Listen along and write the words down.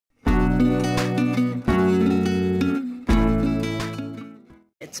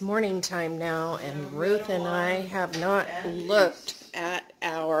It's morning time now, and Ruth and I have not looked at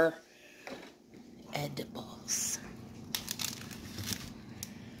our edibles.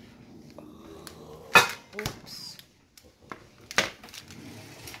 Oops.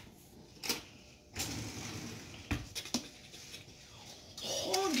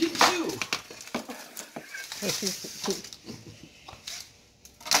 Oh, you too.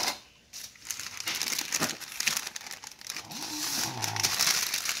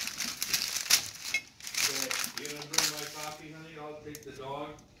 You gonna bring my coffee, honey? I'll take the dog.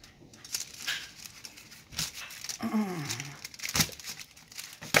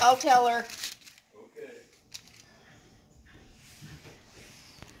 I'll tell her. Okay.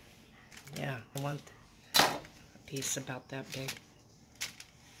 Yeah, I want a piece about that big.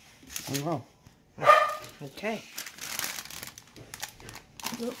 Oh. Okay.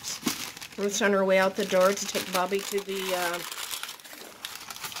 Oops. Ruth's on her way out the door to take Bobby to the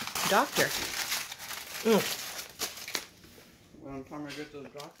doctor. When time I get to the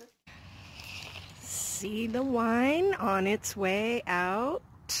doctor? See the wine on its way out.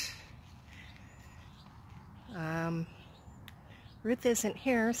 Ruth isn't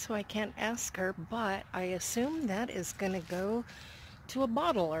here, so I can't ask her, but I assume that is going to go to a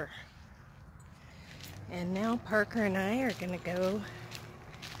bottler. And now Parker and I are going to go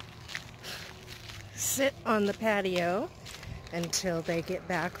sit on the patio until they get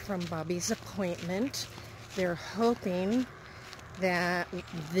back from Bobby's appointment. They're hoping that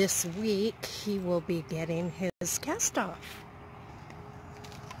this week he will be getting his cast off.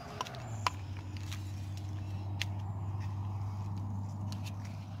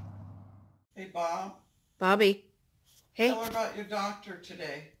 Hey, Bob. Bobby. Hey. Tell her about your doctor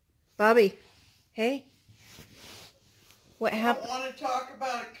today. Bobby. Hey. What I don't happened? want to talk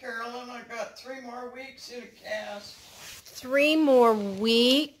about it, Carolyn. I got 3 more weeks in a cast. 3 more I got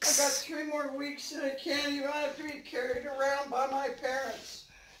weeks? 3 more weeks in a can. You have to be carried around by my parents.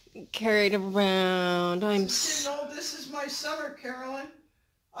 Carried around. You know, this is my summer, Carolyn.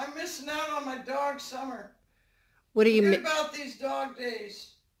 I'm missing out on my dog summer. What are you Forget about these dog days.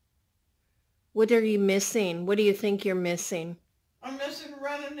 What are you missing? What do you think you're missing? I'm missing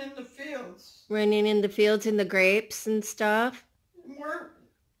running in the fields. Running in the fields and the grapes and stuff? We're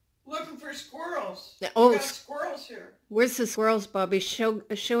looking for squirrels. Oh, We got squirrels here. Where's the squirrels, Bobby? Show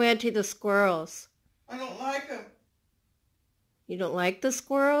Auntie the squirrels. I don't like them. You don't like the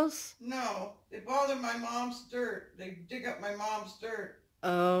squirrels? No, they bother my mom's dirt. They dig up my mom's dirt.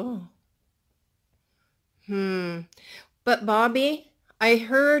 Oh. But Bobby, I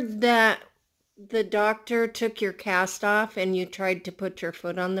heard that the doctor took your cast off and you tried to put your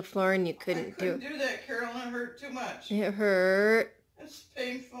foot on the floor and you couldn't do it. I couldn't do that, Carolyn. It hurt too much. It hurt. It's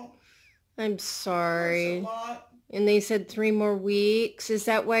painful. I'm sorry. It's a lot. And they said 3 more weeks. Is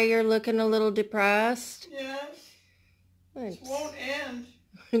that why you're looking a little depressed? Yes. It won't end.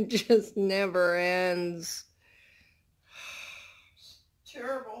 It just never ends. It's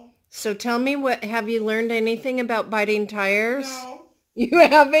terrible. So tell me, have you learned anything about biting tires? No. You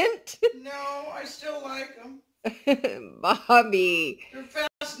haven't? No, I still like them. Bobby. They're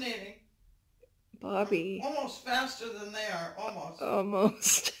fascinating. Bobby. Almost faster than they are. Almost.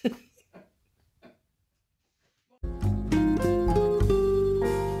 Almost.